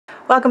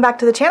welcome back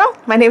to the channel.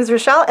 My name is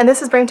Rochelle and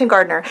this is Brampton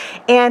Gardener,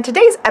 and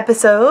today's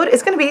episode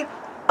is going to be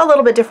a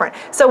little bit different.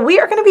 So we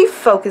are going to be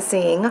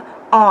focusing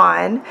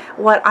on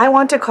what I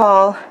want to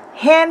call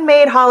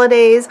handmade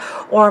holidays,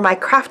 or my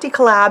crafty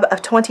collab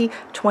of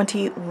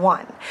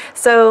 2021.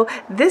 So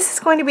this is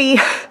going to be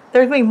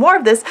there's going to be more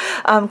of this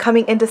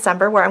coming in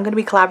December, where I'm going to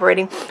be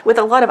collaborating with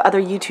a lot of other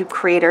YouTube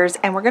creators,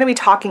 and we're going to be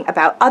talking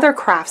about other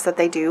crafts that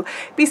they do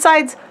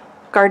besides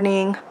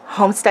gardening,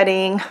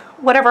 homesteading,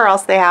 whatever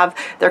else they have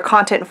their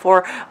content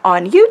for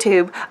on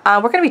YouTube.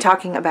 We're going to be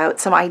talking about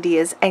some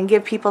ideas and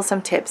give people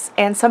some tips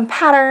and some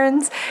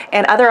patterns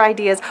and other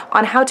ideas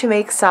on how to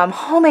make some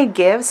homemade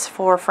gifts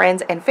for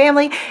friends and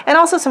family, and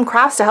also some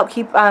crafts to help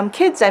keep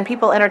kids and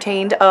people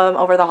entertained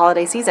over the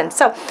holiday season.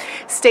 So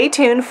stay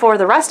tuned for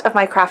the rest of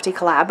my crafty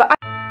collab. But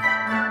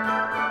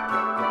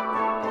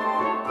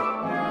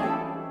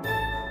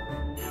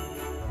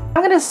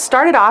I'm going to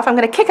start it off, I'm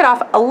going to kick it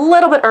off a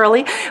little bit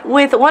early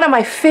with one of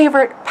my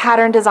favorite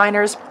pattern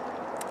designers,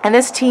 and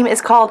this team is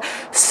called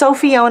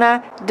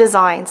Sofiona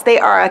Designs. They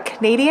are a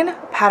Canadian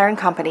pattern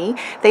company.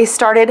 They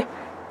started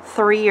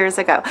 3 years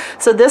ago.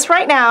 So this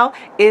right now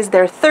is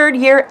their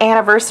 3rd year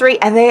anniversary,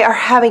 and they are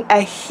having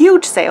a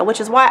huge sale, which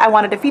is why I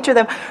wanted to feature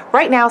them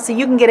right now, so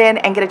you can get in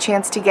and get a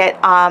chance to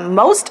get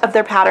most of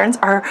their patterns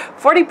are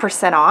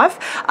 40% off.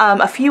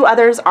 A few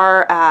others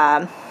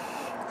are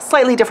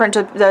slightly different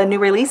to the new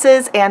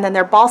releases, and then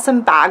their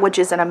balsam bag, which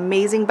is an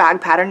amazing bag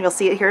pattern. You'll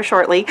see it here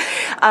shortly.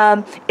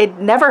 It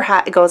never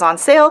goes on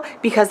sale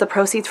because the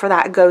proceeds for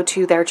that go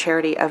to their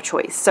charity of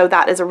choice. So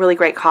that is a really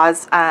great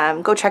cause.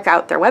 Go check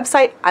out their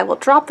website. I will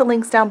drop the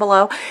links down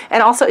below.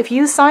 And also, if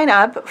you sign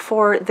up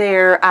for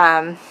their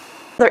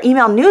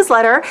email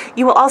newsletter,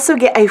 you will also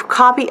get a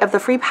copy of the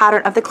free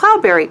pattern of the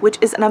Cloudberry, which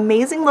is an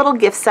amazing little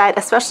gift set,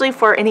 especially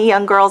for any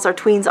young girls or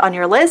tweens on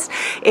your list.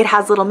 It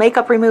has little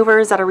makeup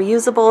removers that are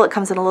reusable. It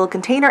comes in a little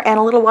container and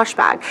a little wash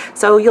bag.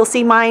 So you'll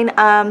see mine,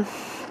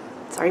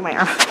 sorry, my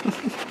arm.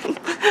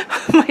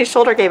 My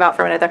shoulder gave out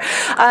for a minute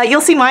there.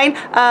 You'll see mine,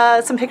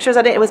 some pictures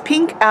of it. It was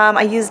pink.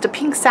 I used a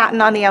pink satin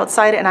on the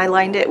outside, and I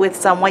lined it with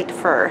some white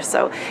fur.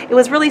 So it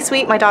was really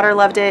sweet. My daughter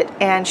loved it,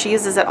 and she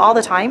uses it all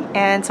the time.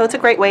 And so it's a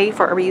great way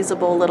for a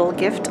reusable little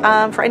gift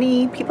for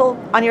any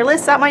people on your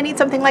list that might need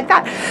something like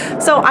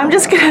that. So I'm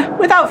just gonna,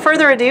 without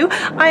further ado,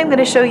 I'm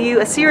gonna show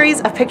you a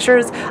series of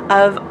pictures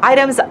of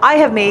items that I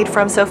have made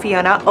from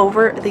Sofiona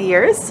over the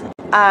years.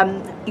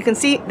 You can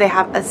see they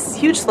have a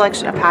huge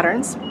selection of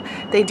patterns.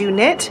 They do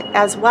knit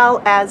as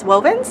well as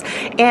wovens,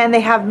 and they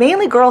have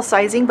mainly girl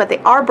sizing, but they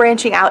are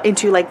branching out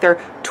into like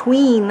their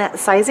tween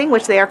sizing,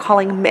 which they are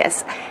calling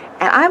Miss.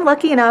 And I'm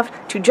lucky enough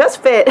to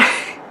just fit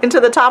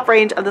into the top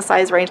range of the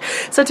size range.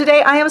 So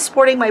today I am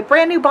sporting my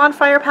brand new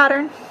bonfire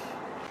pattern.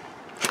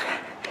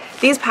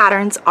 These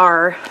patterns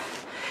are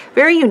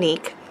very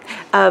unique.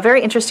 A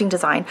very interesting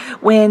design.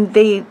 When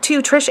they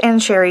two, Trish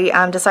and Sherry,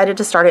 decided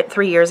to start it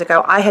 3 years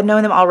ago, I had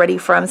known them already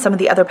from some of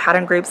the other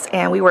pattern groups,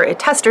 and we were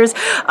testers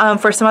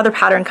for some other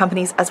pattern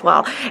companies as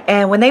well.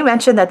 And when they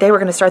mentioned that they were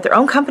going to start their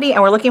own company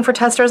and were looking for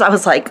testers, I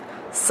was like,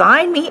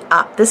 sign me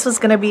up. This was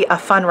going to be a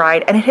fun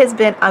ride, and it has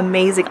been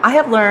amazing. I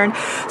have learned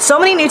so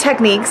many new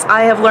techniques.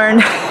 I have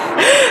learned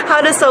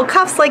how to sew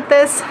cuffs like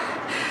this.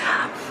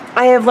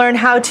 I have learned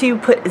how to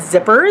put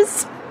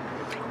zippers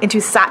into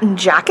satin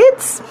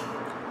jackets,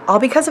 all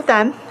because of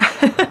them.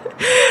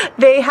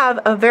 They have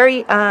a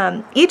very,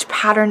 each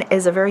pattern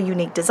is a very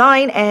unique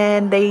design,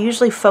 and they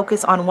usually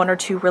focus on 1 or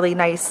 2 really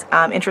nice,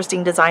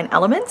 interesting design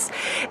elements.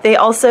 They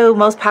also,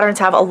 most patterns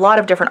have a lot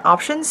of different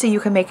options, so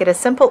you can make it as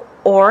simple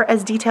or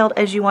as detailed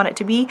as you want it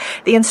to be.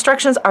 The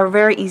instructions are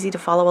very easy to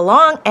follow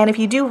along, and if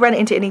you do run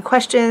into any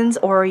questions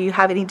or you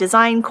have any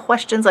design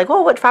questions like,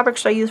 oh, what fabric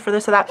should I use for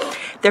this or that,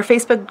 their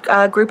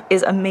Facebook group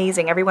is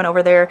amazing. Everyone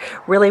over there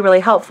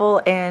really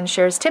helpful and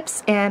shares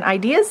tips and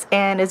ideas,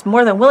 and is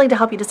more than willing to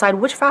help you decide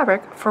which fabric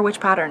for which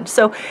pattern.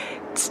 So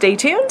stay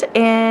tuned,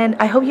 and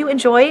I hope you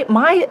enjoy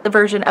my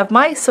version of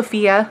my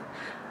Sophia.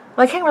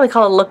 Well, I can't really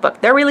call it a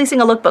lookbook. They're releasing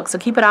a lookbook, so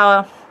keep an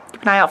eye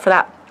out for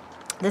that.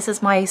 This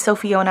is my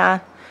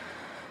Sofiona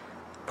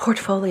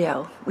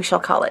portfolio, we shall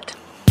call it.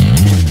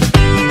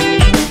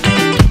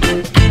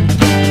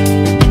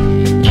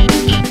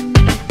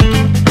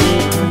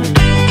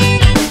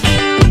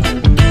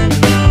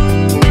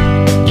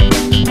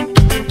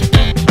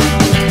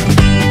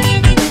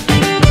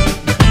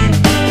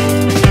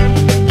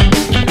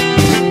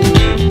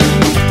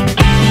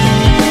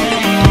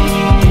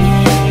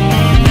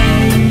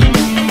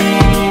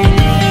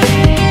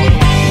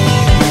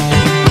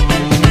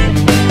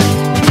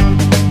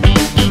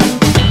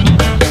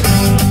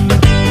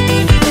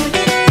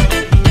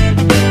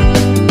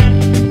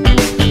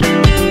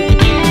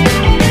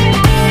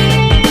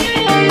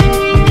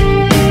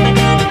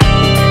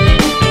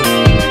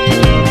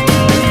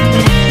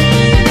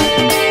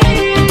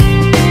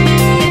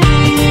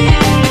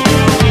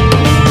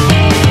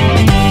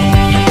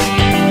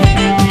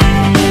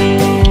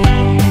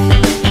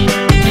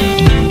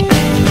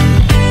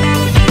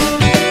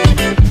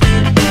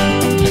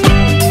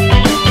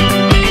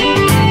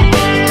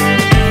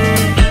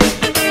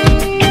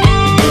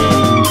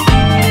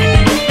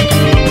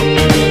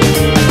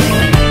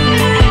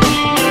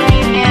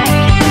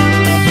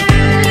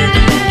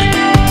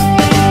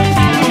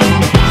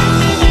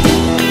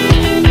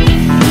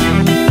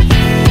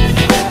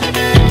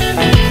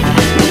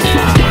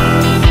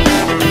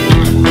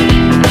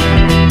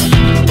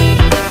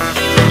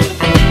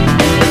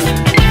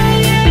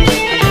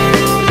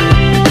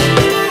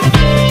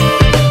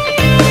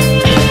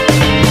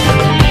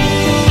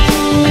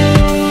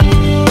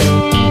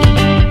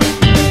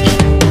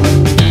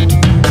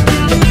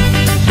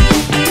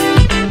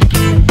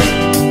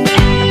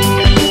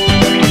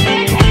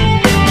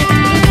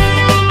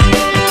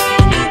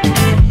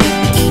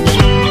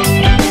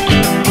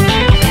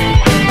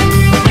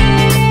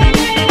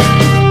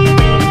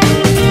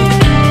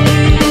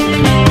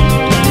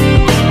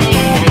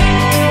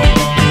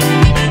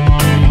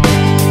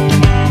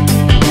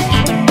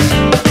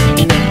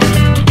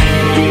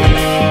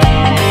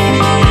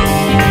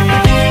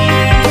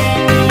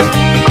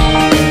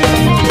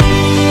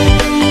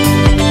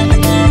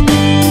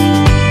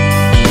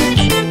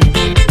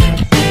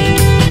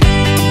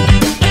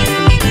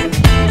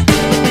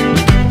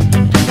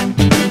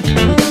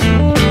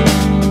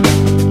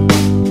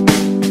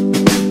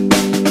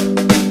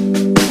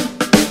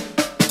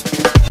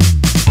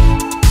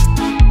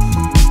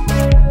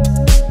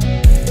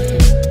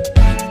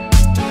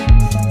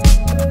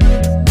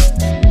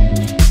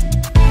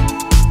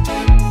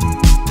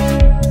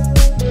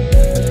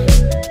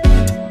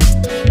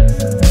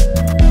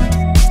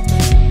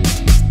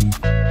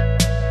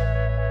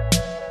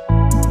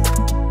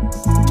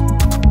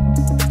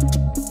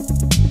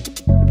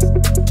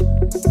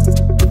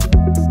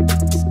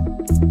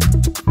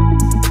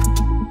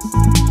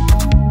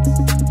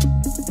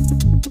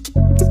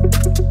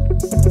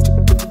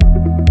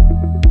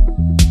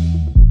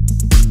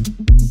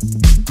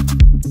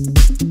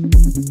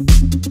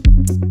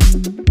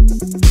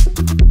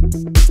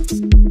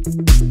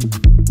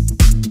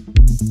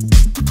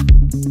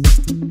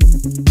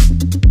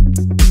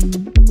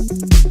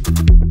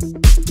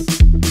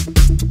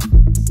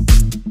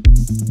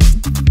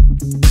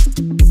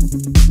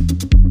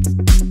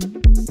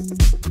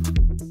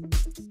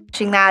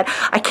 doing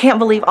that. I can't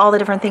believe all the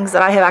different things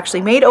that I have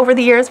actually made over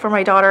the years for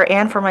my daughter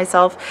and for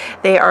myself.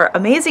 They are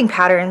amazing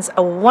patterns,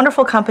 a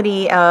wonderful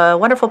company, a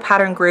wonderful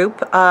pattern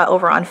group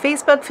over on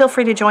Facebook. Feel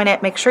free to join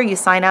it. Make sure you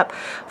sign up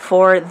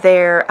for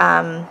their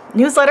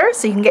newsletter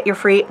so you can get your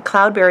free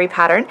Cloudberry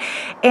pattern.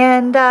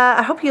 And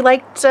I hope you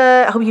liked,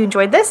 I hope you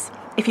enjoyed this.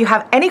 If you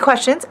have any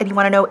questions and you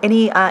want to know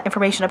any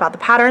information about the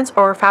patterns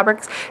or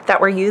fabrics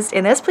that were used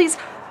in this, please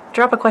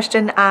drop a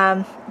question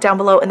down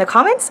below in the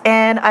comments,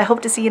 and I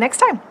hope to see you next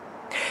time.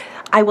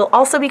 I will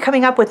also be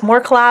coming up with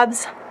more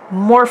collabs,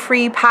 more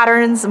free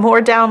patterns,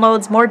 more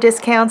downloads, more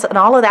discounts, and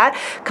all of that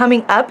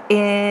coming up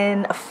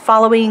in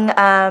following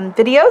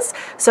videos.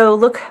 So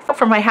look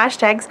for my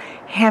hashtags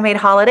handmade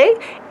holiday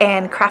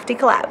and crafty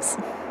collabs.